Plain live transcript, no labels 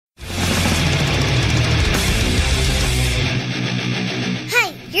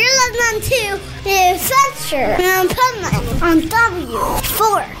Adventure and Pipeman on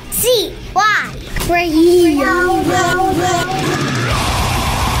W4CY Radio.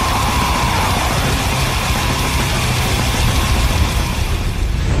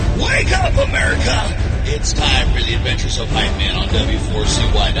 Wake up, America! It's time for the Adventures of Pipeman on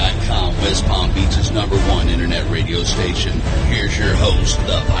W4CY.com, West Palm Beach's #1 internet radio station. Here's your host,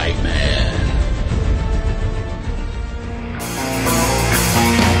 the Pipeman.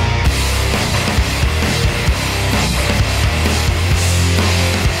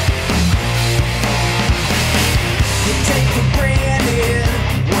 You take for granted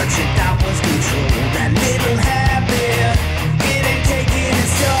what you thought was control. That little habit, it ain't taking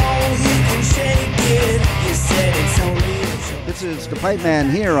its toll. You can shake it. You said it's only a joke. This is the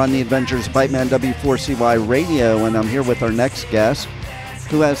Pipeman here on the Adventures of Pipeman W4CY Radio, and I'm here with our next guest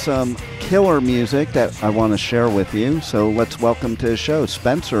who has some killer music that I want to share with you. So let's welcome to the show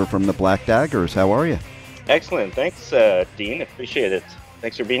Spencer from the Black Daggers. How are you? Excellent. Thanks, Dean. Appreciate it.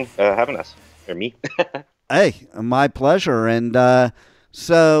 Thanks for having us. Or me. Hey, my pleasure. And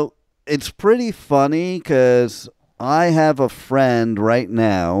so it's pretty funny because I have a friend right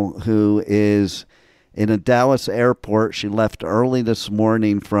now who is in a Dallas airport. She left early this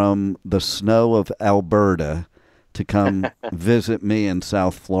morning from the snow of Alberta to come visit me in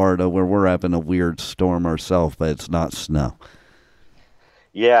South Florida, where we're having a weird storm ourselves, but it's not snow.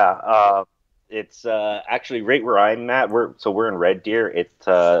 Yeah, it's actually right where I'm at. We're in Red Deer.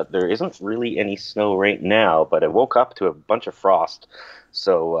 There isn't really any snow right now, but I woke up to a bunch of frost.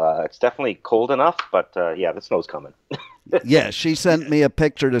 So it's definitely cold enough, but yeah, the snow's coming. Yeah, she sent me a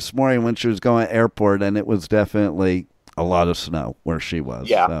picture this morning when she was going to airport, and it was definitely a lot of snow where she was.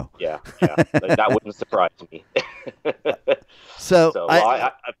 Yeah, so. yeah. That wouldn't surprise me. So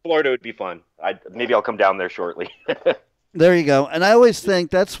Florida would be fun. Maybe I'll come down there shortly. There you go. And I always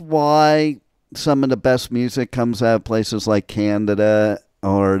think that's why some of the best music comes out of places like Canada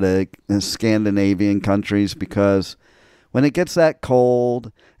or the Scandinavian countries, because when it gets that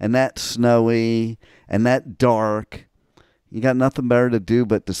cold and that snowy and that dark, you got nothing better to do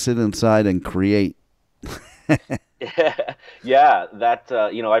but to sit inside and create. Yeah, that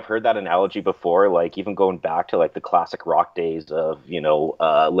I've heard that analogy before. Like even going back to like the classic rock days of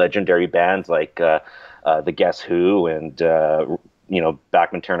legendary bands like the Guess Who and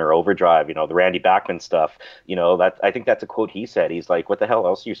Bachman Turner Overdrive. The Randy Bachman stuff. I think that's a quote he said. He's like, "What the hell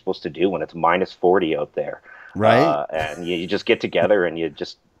else are you supposed to do when it's minus 40 out there?" Right. And you just get together and you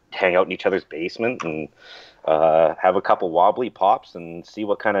just hang out in each other's basement and have a couple wobbly pops and see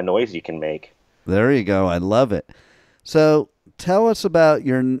what kind of noise you can make. There you go. I love it. So tell us about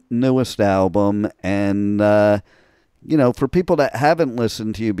your newest album and, for people that haven't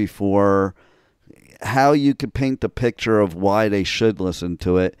listened to you before, how you could paint the picture of why they should listen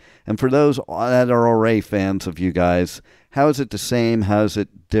to it. And for those that are already fans of you guys, how is it the same? How is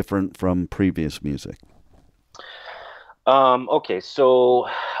it different from previous music? Okay, so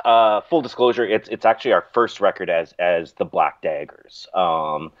full disclosure, it's actually our first record as the Black Daggers.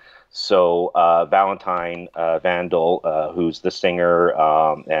 So Valentine Vandal, who's the singer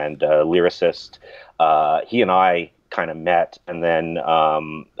and lyricist, he and I kind of met, and then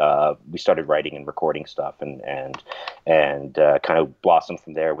we started writing and recording stuff, and kind of blossomed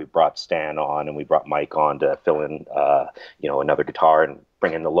from there. We brought Stan on, and we brought Mike on to fill in, another guitar and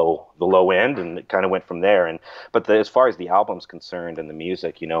bring in the low end, and it kind of went from there. But as far as the album's concerned and the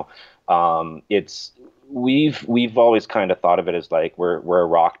music, it's we've always kind of thought of it as like we're a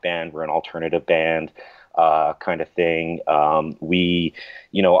rock band, we're an alternative band. Kind of thing. What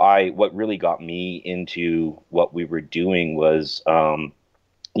really got me into what we were doing was,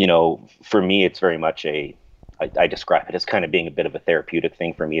 for me, it's very much I describe it as kind of being a bit of a therapeutic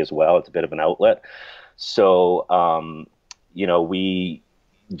thing for me as well. It's a bit of an outlet. So, we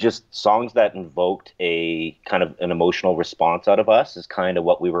just songs that invoked a kind of an emotional response out of us is kind of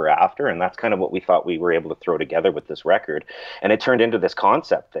what we were after. And that's kind of what we thought we were able to throw together with this record. And it turned into this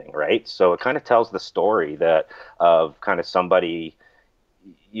concept thing, right? So it kind of tells the story of kind of somebody,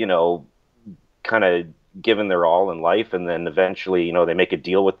 kind of given their all in life. And then eventually, they make a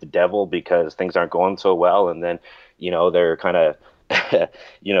deal with the devil because things aren't going so well. And then, they're kind of,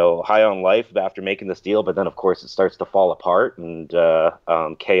 high on life after making this deal, but then of course it starts to fall apart and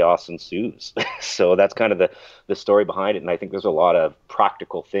chaos ensues. So that's kind of the story behind it. And I think there's a lot of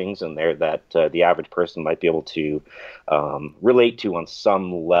practical things in there that the average person might be able to relate to on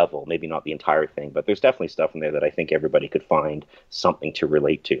some level, maybe not the entire thing, but there's definitely stuff in there that I think everybody could find something to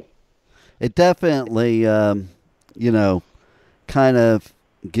relate to. It definitely, kind of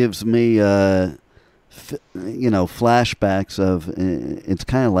gives me flashbacks of it's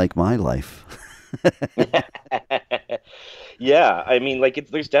kind of like my life. Yeah, I mean, like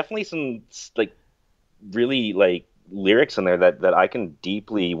there's definitely some like really like lyrics in there that I can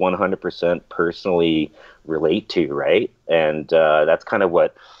deeply 100% personally relate to, right? And that's kind of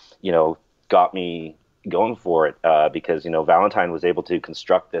what, got me going for it, because, Valentine was able to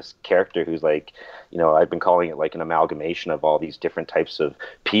construct this character who's like, I've been calling it like an amalgamation of all these different types of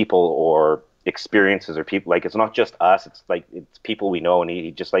people or experiences or people. Like, it's not just us, it's like it's people we know, and he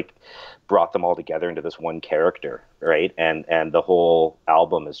just like brought them all together into this one character, right? And the whole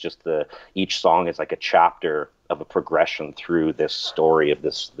album is just each song is like a chapter of a progression through this story of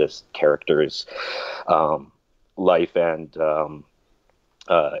this character's life and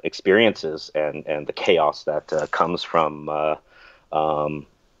experiences, and the chaos that comes from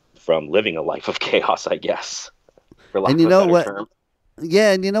living a life of chaos, I guess, for lack And you of a know better what? term.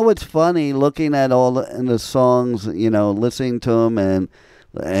 Yeah, and you know what's funny? Looking at all the songs, listening to them and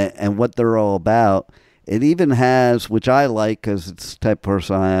what they're all about. It even has, which I like because it's the type of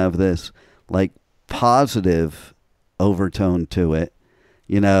person I have, this like positive overtone to it.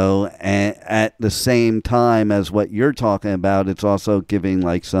 And at the same time as what you're talking about, it's also giving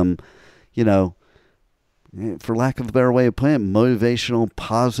like some, for lack of a better way of putting it, motivational,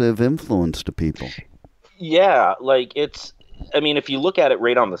 positive influence to people. Yeah, like I mean, if you look at it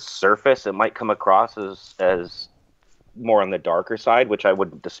right on the surface, it might come across as more on the darker side, which I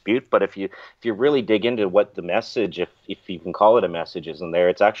wouldn't dispute. But if you really dig into what the message, if you can call it a message, is in there,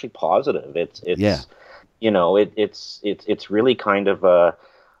 it's actually positive. It's Yeah. It's really kind of a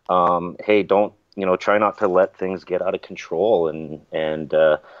hey, don't try not to let things get out of control, and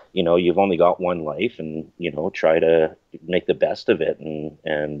you've only got one life, and try to make the best of it,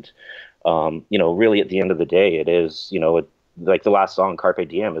 and really at the end of the day, it is like the last song, Carpe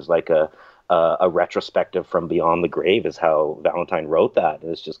Diem, is like a retrospective from beyond the grave, is how Valentine wrote that. And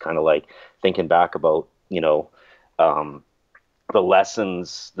it's just kind of like thinking back about the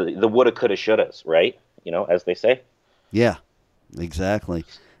lessons, the woulda, coulda, shouldas, right? As they say. Yeah, exactly.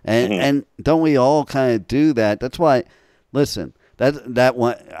 And don't we all kind of do that? That's why, listen, that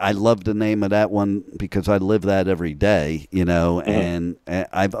one, I love the name of that one because I live that every day, and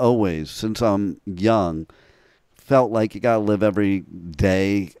I've always, since I'm young, felt like you got to live every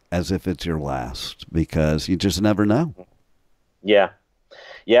day as if it's your last, because you just never know. Yeah,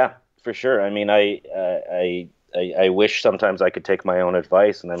 for sure. I mean, I wish sometimes I could take my own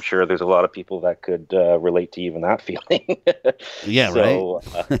advice, and I'm sure there's a lot of people that could relate to even that feeling. Yeah, so,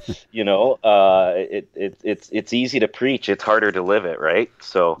 right. It's easy to preach, it's harder to live it, right?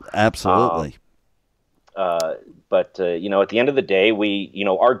 So Absolutely. But at the end of the day,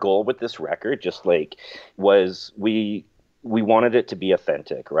 our goal with this record just like was we wanted it to be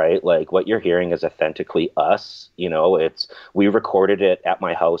authentic, right? Like what you're hearing is authentically us. We recorded it at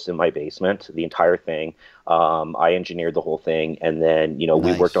my house in my basement, the entire thing. I engineered the whole thing, and then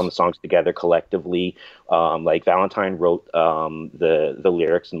we worked on the songs together collectively. Like Valentine wrote the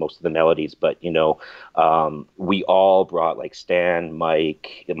lyrics and most of the melodies, but we all brought, like Stan,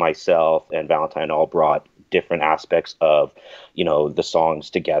 Mike, myself, and Valentine all brought different aspects of the songs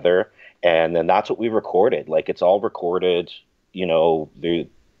together, and then that's what we recorded. Like it's all recorded. We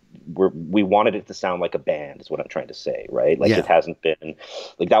wanted it to sound like a band, is what I'm trying to say, right? Like It hasn't been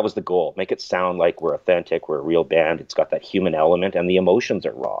like, that was the goal. Make it sound like we're authentic, we're a real band. It's got that human element, and the emotions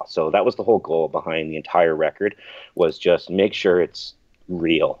are raw. So that was the whole goal behind the entire record, was just make sure it's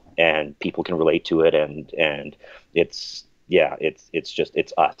real and people can relate to it, and it's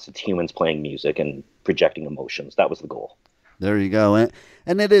us. It's humans playing music and projecting emotions. That was the goal. There you go.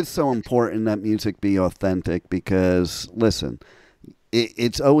 And it is so important that music be authentic because, listen,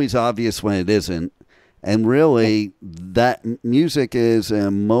 it's always obvious when it isn't. And really, that music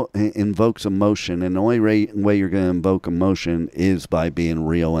invokes emotion. And the only way you're going to invoke emotion is by being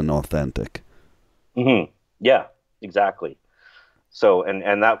real and authentic. Mm-hmm. Yeah, exactly. So,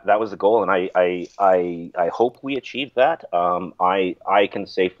 and that was the goal, and I hope we achieved that. I can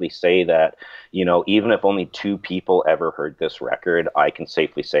safely say that, even if only 2 people ever heard this record, I can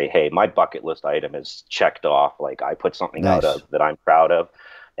safely say, hey, my bucket list item is checked off. Like I put something out of that I'm proud of,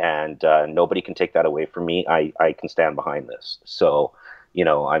 and nobody can take that away from me. I can stand behind this. So,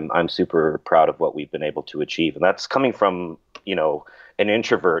 I'm super proud of what we've been able to achieve, and that's coming from an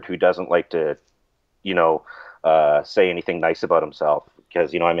introvert who doesn't like to, say anything nice about himself.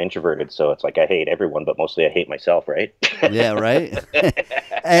 because, I'm introverted. So it's like I hate everyone, but mostly I hate myself, right? Yeah, right.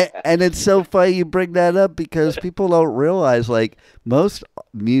 and it's so funny you bring that up because people don't realize, like, most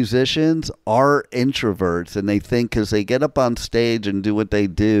musicians are introverts, and they think because they get up on stage and do what they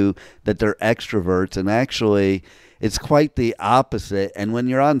do that they're extroverts, and actually it's quite the opposite. And when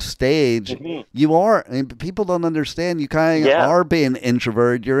you're on stage, you are, and people don't understand, you kind of are being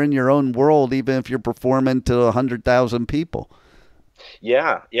introverted. You're in your own world, even if you're performing to 100,000 people.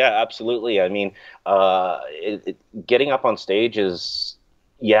 Yeah, absolutely. I mean, getting up on stage is,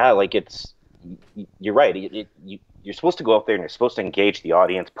 like you're right. You're supposed to go up there and you're supposed to engage the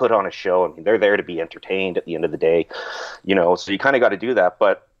audience, put on a show. I mean, they're there to be entertained at the end of the day, so you kind of got to do that.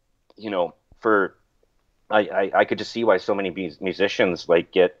 But, I could just see why so many musicians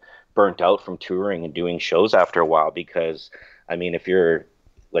like get burnt out from touring and doing shows after a while, because, I mean, if you're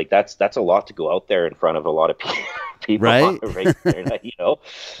like, that's a lot to go out there in front of a lot of people, right? There,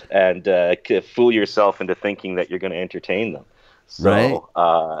 and fool yourself into thinking that you're going to entertain them. So,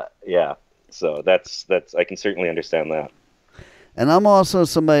 right. So that's I can certainly understand that. And I'm also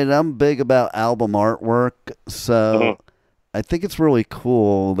somebody that I'm big about album artwork, so I think it's really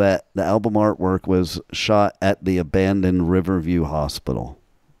cool that the album artwork was shot at the abandoned Riverview Hospital.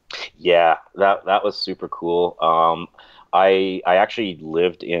 Yeah, that was super cool. I actually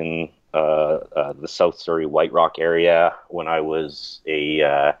lived in the South Surrey White Rock area when I was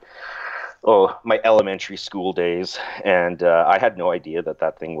my elementary school days, and I had no idea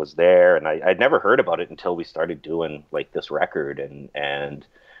that thing was there, and I'd never heard about it until we started doing like this record and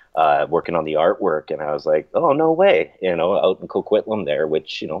working on the artwork, and I was like, oh, no way, out in Coquitlam there,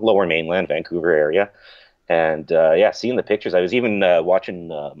 which, Lower Mainland, Vancouver area. And seeing the pictures, I was even watching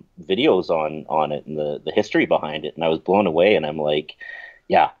videos on it and the history behind it, and I was blown away. And I'm like,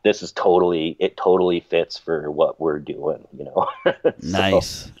 yeah, it totally fits for what we're doing,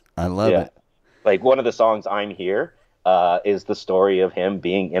 Nice. I love it. Like, one of the songs, I'm Here, is the story of him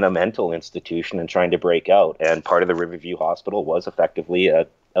being in a mental institution and trying to break out. And part of the Riverview Hospital was effectively a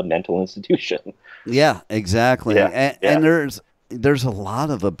mental institution. Yeah, exactly. Yeah. And there's a lot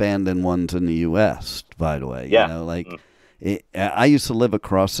of abandoned ones in the U.S., by the way. I used to live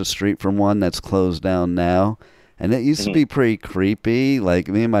across the street from one that's closed down now, and it used to be pretty creepy. Like,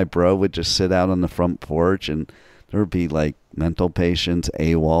 me and my bro would just sit out on the front porch, and there would be, like, mental patients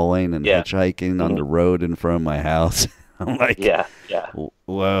AWOLing and hitchhiking on the road in front of my house. I'm like,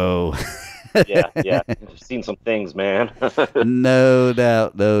 whoa. Yeah. I've seen some things, man. No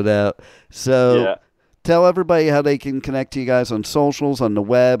doubt. So... Tell everybody how they can connect to you guys on socials, on the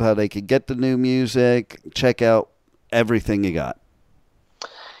web, how they can get the new music, check out everything you got.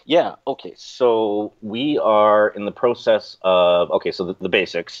 Yeah, okay. So we are in the process of, the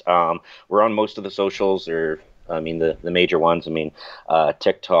basics. We're on most of the socials, the major ones.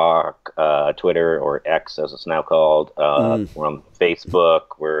 TikTok, Twitter, or X as it's now called. We're on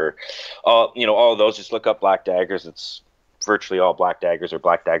Facebook. We're, all of those. Just look up Black Daggers. It's virtually all Black Daggers or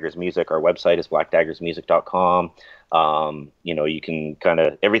Black Daggers Music. Our website is blackdaggersmusic.com. You can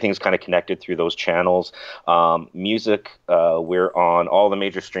everything's kind of connected through those channels. Music, we're on all the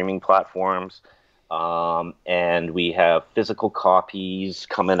major streaming platforms. And we have physical copies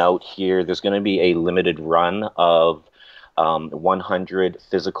coming out here. There's going to be a limited run of 100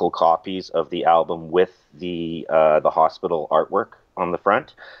 physical copies of the album with the hospital artwork on the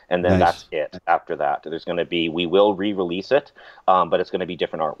front, and then that's it. After that, there's going to be, we will re-release it, but it's going to be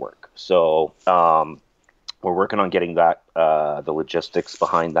different artwork. So we're working on getting that, the logistics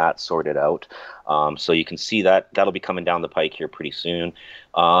behind that sorted out. So you can see that'll be coming down the pike here pretty soon.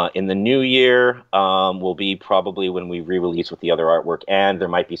 In the new year will be probably when we re-release with the other artwork, and there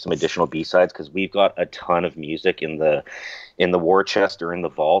might be some additional B-sides, because we've got a ton of music in the war chest or in the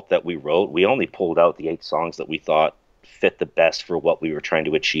vault that we wrote. We only pulled out the 8 songs that we thought fit the best for what we were trying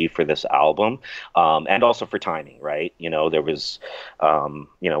to achieve for this album, and also for timing, right? There was,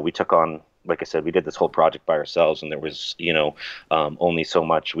 we took on, like I said, we did this whole project by ourselves, and there was, only so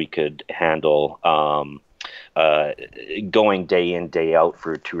much we could handle going day in, day out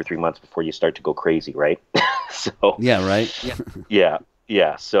for 2 or 3 months before you start to go crazy, right? So yeah, right.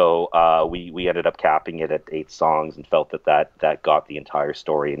 Yeah. So we ended up capping it at 8 songs and felt that got the entire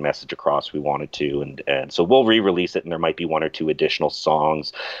story and message across we wanted to. And so we'll re-release it, and there might be 1 or 2 additional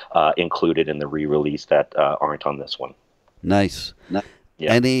songs included in the re-release that aren't on this one. Nice. Yeah.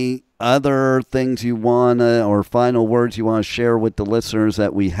 Any other things you want to, or final words you want to share with the listeners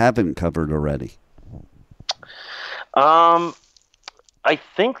that we haven't covered already? I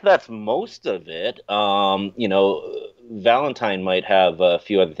think that's most of it. Valentine might have a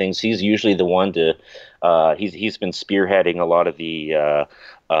few other things. He's usually the one to. He's been spearheading a lot of the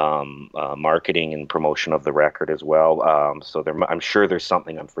marketing and promotion of the record as well. So I'm sure there's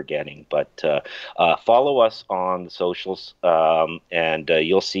something I'm forgetting. But follow us on the socials, and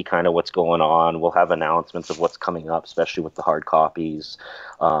you'll see kind of what's going on. We'll have announcements of what's coming up, especially with the hard copies,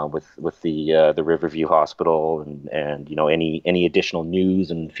 with the Riverview Hospital, and any additional news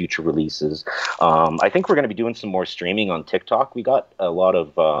and future releases. I think we're going to be doing some more streaming on TikTok. We got a lot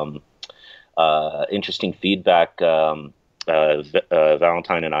of interesting feedback.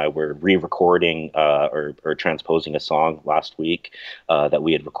 Valentine and I were re-recording or transposing a song last week that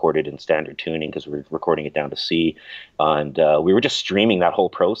we had recorded in standard tuning because we were recording it down to C, and we were just streaming that whole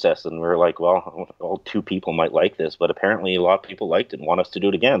process, and we were like, well, 2 people might like this, but apparently a lot of people liked it and want us to do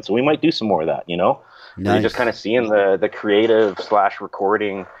it again, so we might do some more of that. Nice. We're just kind of seeing the creative /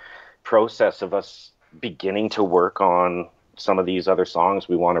 recording process of us beginning to work on some of these other songs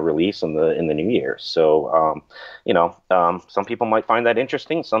we want to release in the new year. So, some people might find that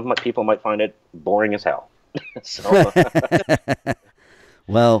interesting. Some people might find it boring as hell. So,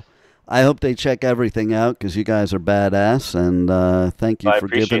 well, I hope they check everything out because you guys are badass. And thank you for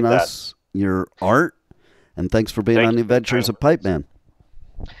giving us your art. And thanks for being on the Adventures of Pipeman.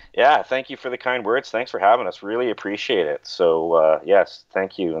 Yeah, thank you for the kind words. Thanks for having us. Really appreciate it. So, yes,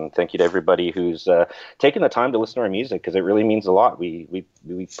 thank you. And thank you to everybody who's taken the time to listen to our music, because it really means a lot. We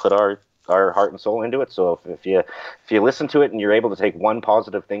put our heart and soul into it. So if you listen to it and you're able to take one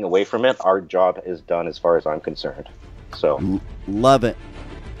positive thing away from it, our job is done as far as I'm concerned. So love it.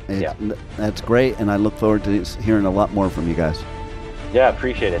 That's great. And I look forward to hearing a lot more from you guys. Yeah,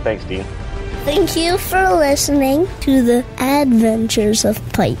 appreciate it. Thanks, Dean. Thank you for listening to the Adventures of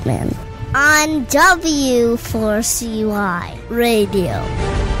Pipeman on W4CY Radio.